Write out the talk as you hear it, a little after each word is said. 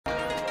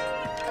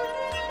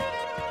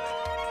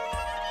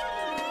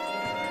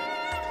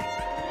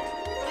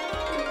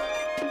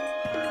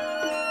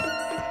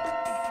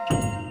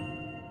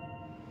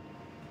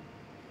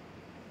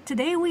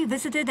Today we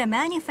visited a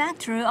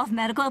manufacturer of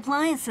medical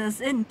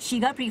appliances in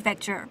Shiga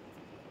Prefecture.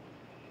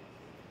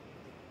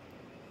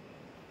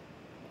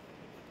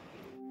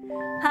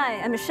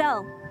 Hi, I'm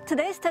Michelle.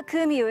 Today's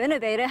Takumi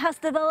innovator has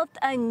developed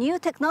a new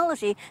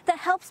technology that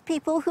helps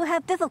people who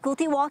have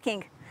difficulty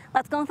walking.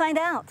 Let's go and find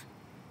out.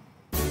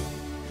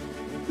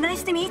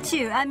 Nice to meet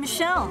you. I'm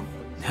Michelle.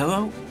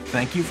 Hello.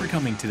 Thank you for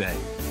coming today.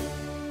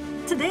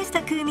 Today's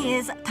Takumi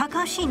is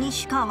Takashi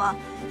Nishikawa.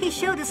 He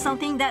showed us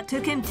something that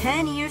took him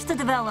 10 years to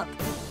develop.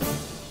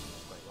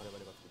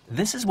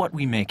 This is what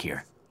we make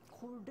here.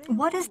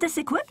 What is this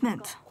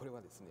equipment?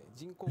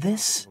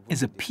 This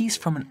is a piece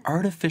from an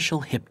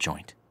artificial hip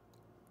joint.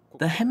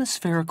 The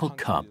hemispherical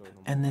cup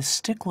and this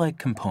stick-like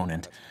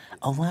component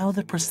allow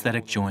the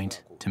prosthetic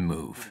joint to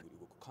move.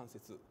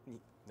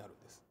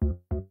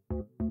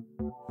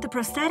 The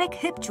prosthetic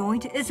hip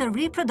joint is a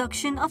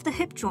reproduction of the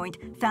hip joint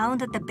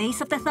found at the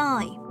base of the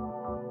thigh.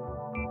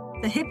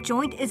 The hip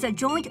joint is a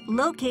joint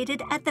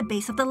located at the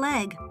base of the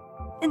leg.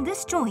 In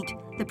this joint,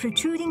 the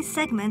protruding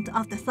segment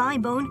of the thigh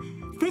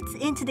bone fits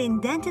into the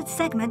indented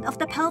segment of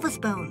the pelvis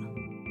bone.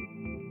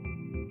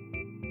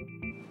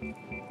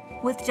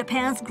 With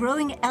Japan's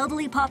growing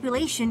elderly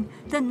population,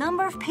 the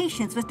number of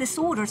patients with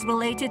disorders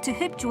related to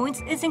hip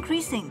joints is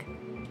increasing.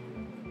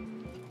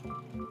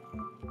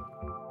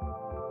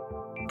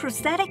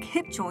 Prosthetic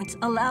hip joints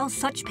allow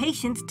such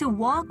patients to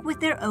walk with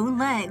their own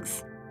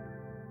legs.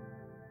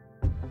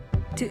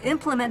 To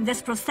implement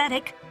this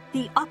prosthetic,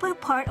 the upper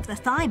part of the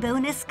thigh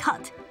bone is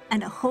cut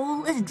and a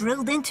hole is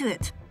drilled into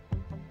it.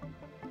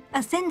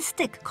 A thin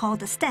stick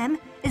called a stem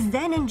is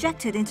then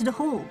injected into the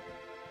hole.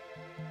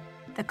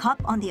 The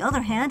cup, on the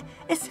other hand,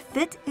 is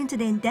fit into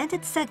the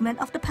indented segment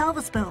of the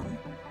pelvis bone.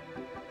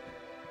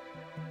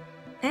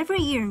 Every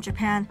year in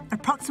Japan,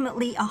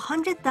 approximately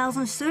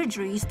 100,000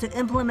 surgeries to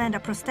implement a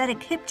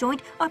prosthetic hip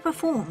joint are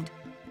performed.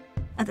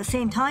 At the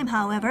same time,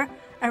 however,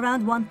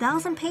 around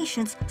 1,000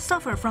 patients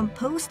suffer from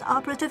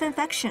post-operative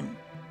infection.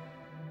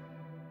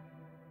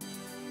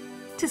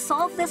 To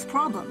solve this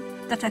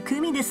problem, the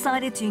Takumi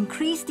decided to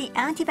increase the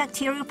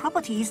antibacterial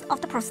properties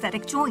of the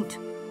prosthetic joint.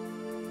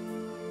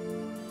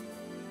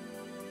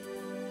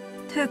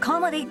 To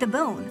accommodate the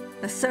bone,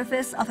 the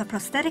surface of a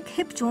prosthetic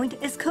hip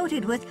joint is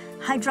coated with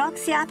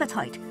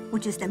hydroxyapatite,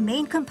 which is the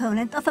main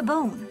component of a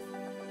bone.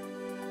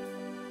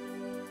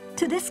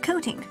 To this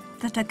coating,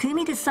 the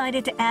Takumi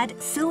decided to add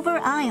silver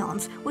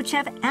ions, which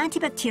have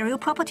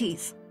antibacterial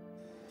properties.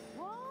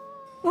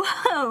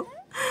 Whoa!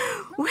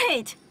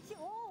 Wait!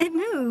 It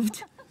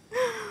moved!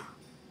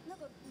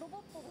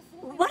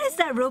 What is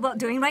that robot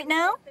doing right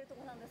now?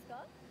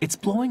 It's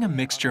blowing a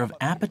mixture of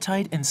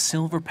apatite and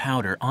silver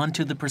powder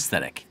onto the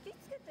prosthetic.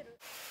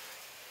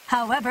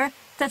 However,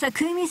 the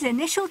Takumi's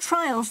initial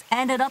trials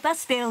ended up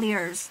as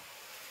failures.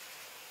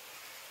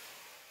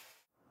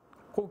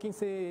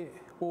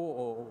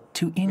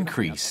 To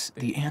increase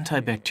the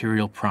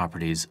antibacterial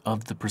properties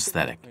of the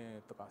prosthetic,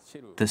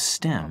 the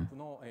stem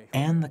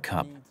and the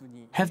cup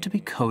have to be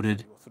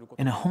coated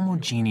in a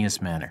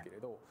homogeneous manner.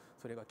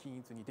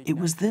 It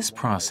was this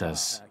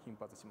process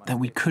that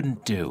we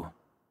couldn't do.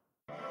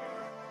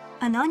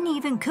 An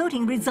uneven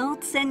coating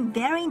results in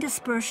varying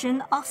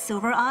dispersion of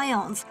silver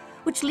ions,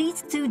 which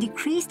leads to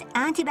decreased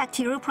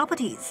antibacterial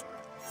properties.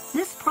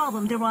 This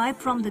problem derived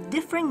from the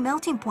differing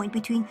melting point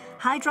between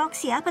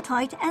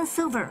hydroxyapatite and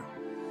silver.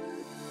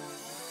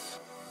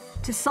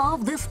 To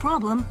solve this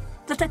problem,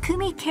 the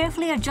Takumi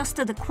carefully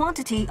adjusted the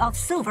quantity of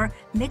silver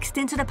mixed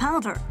into the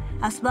powder,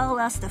 as well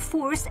as the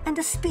force and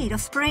the speed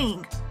of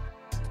spraying.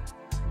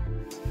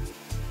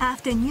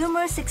 After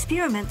numerous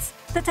experiments,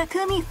 the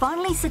Takumi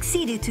finally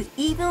succeeded to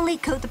evenly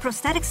coat the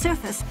prosthetic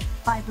surface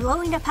by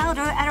blowing the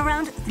powder at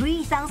around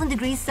 3,000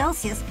 degrees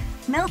Celsius,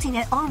 melting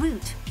it en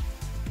route.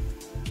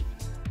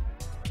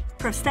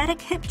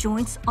 Prosthetic hip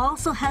joints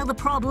also have the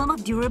problem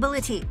of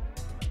durability.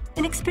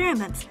 In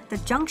experiments, the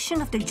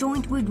junction of the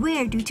joint would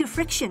wear due to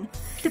friction,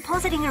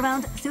 depositing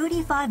around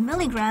 35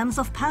 milligrams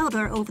of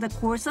powder over the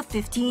course of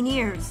 15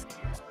 years.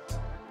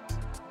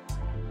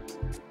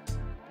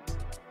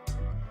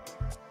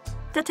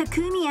 The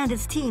Takumi and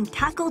his team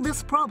tackled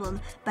this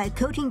problem by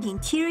coating the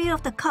interior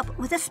of the cup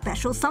with a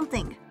special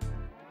something.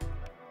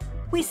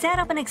 We set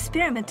up an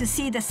experiment to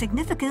see the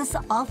significance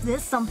of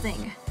this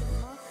something.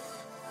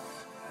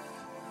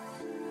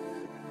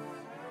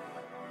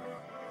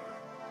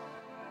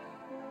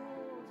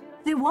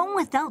 The one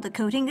without the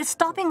coating is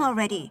stopping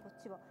already.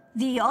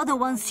 The other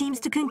one seems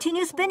to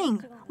continue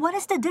spinning. What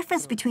is the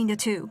difference between the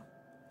two?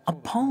 A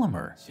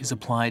polymer is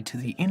applied to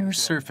the inner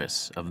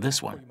surface of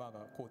this one.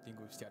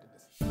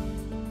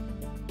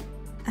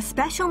 A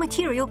special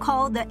material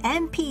called the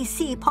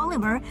MPC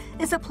polymer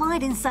is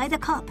applied inside the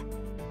cup.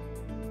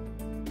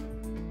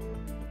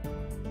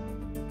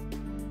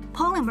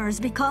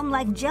 Polymers become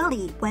like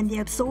jelly when they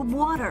absorb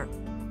water.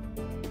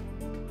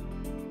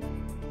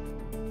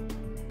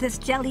 This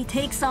jelly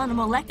takes on a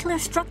molecular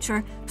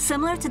structure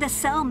similar to the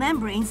cell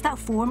membranes that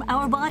form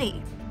our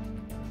body.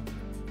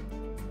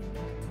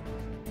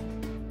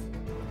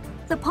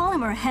 The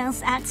polymer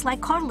hence acts like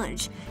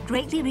cartilage,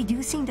 greatly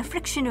reducing the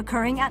friction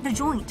occurring at the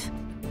joint.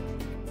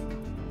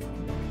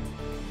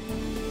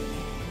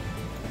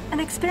 An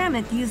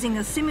experiment using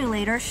a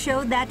simulator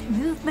showed that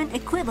movement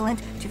equivalent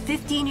to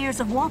 15 years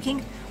of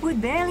walking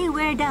would barely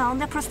wear down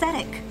the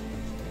prosthetic.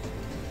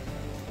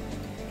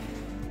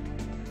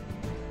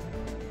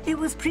 It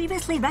was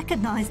previously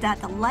recognized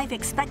that the life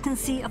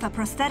expectancy of a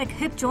prosthetic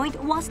hip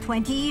joint was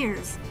 20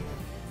 years.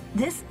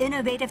 This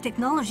innovative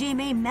technology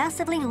may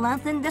massively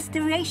lengthen this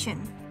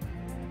duration.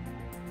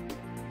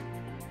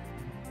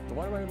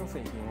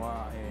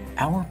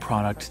 Our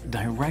product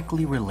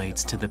directly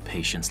relates to the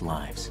patient's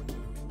lives.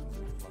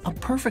 A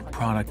perfect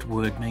product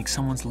would make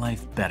someone's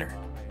life better,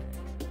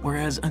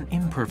 whereas an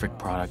imperfect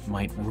product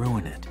might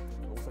ruin it.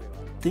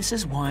 This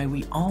is why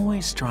we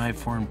always strive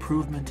for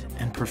improvement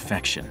and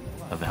perfection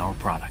of our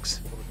products.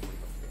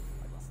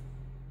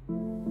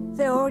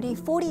 There are already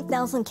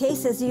 40,000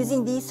 cases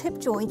using these hip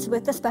joints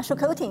with the special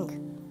coating.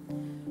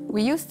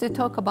 We used to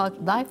talk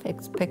about life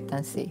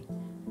expectancy,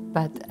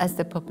 but as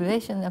the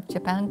population of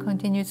Japan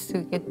continues to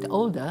get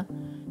older,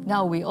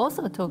 now we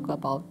also talk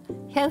about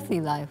healthy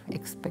life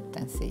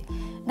expectancy.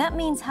 That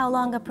means how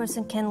long a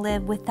person can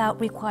live without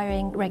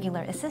requiring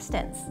regular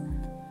assistance.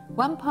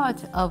 One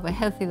part of a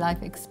healthy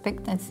life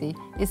expectancy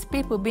is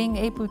people being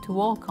able to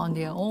walk on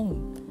their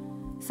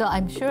own. So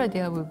I'm sure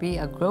there will be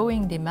a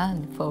growing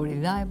demand for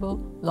reliable,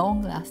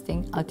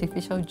 long-lasting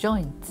artificial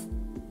joints.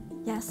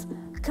 Yes,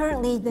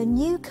 currently the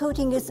new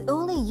coating is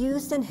only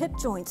used in hip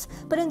joints,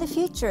 but in the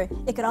future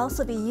it could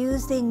also be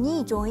used in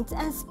knee joints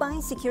and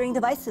spine-securing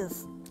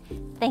devices.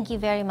 Thank you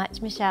very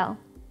much, Michelle.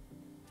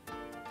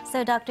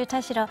 So, Dr.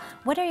 Tashiro,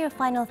 what are your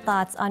final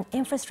thoughts on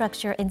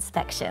infrastructure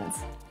inspections?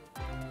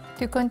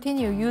 To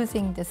continue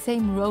using the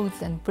same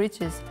roads and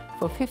bridges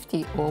for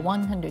 50 or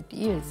 100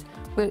 years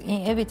will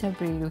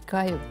inevitably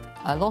require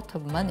a lot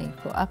of money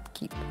for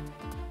upkeep.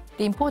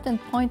 The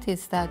important point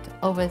is that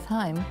over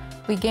time,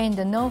 we gain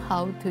the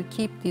know-how to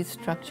keep these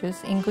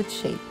structures in good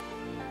shape.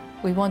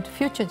 We want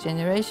future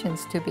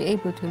generations to be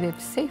able to live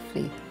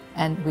safely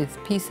and with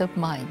peace of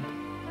mind.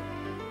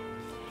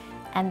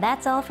 And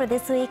that's all for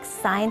this week's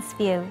Science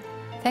View.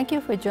 Thank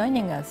you for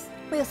joining us.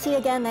 We'll see you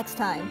again next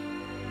time.